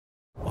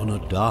On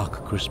a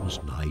dark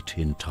Christmas night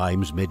in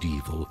times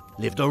medieval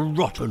lived a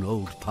rotten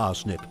old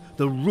parsnip,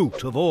 the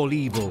root of all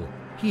evil.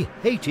 He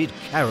hated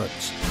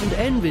carrots and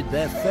envied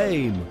their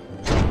fame.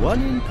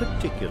 One in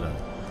particular,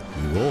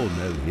 you all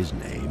know his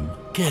name.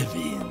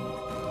 Kevin,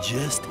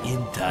 just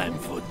in time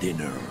for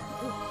dinner.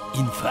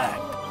 In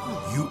fact,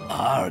 you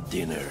are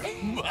dinner.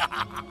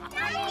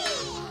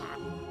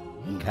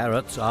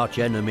 Carrot's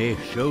archenemy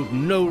showed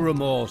no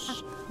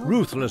remorse.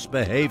 Ruthless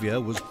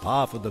behavior was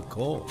par for the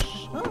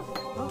course.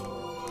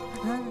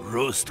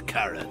 Roast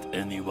carrot,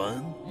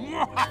 anyone?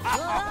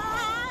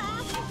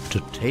 To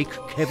take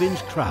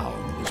Kevin's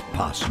crown was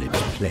Parsnip's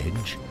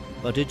pledge,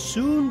 but it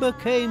soon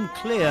became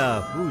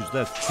clear who's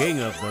the king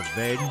of the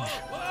veg.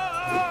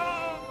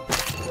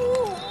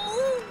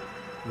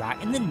 Right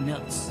in the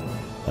nuts.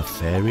 A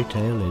fairy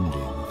tale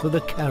ending for the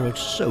carrot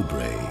so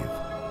brave.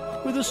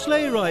 With a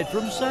sleigh ride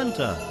from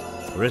Santa,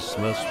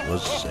 Christmas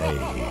was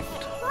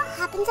saved. What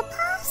happened to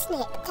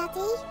Parsnip,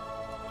 Daddy?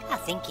 I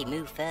think he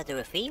moved further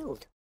afield.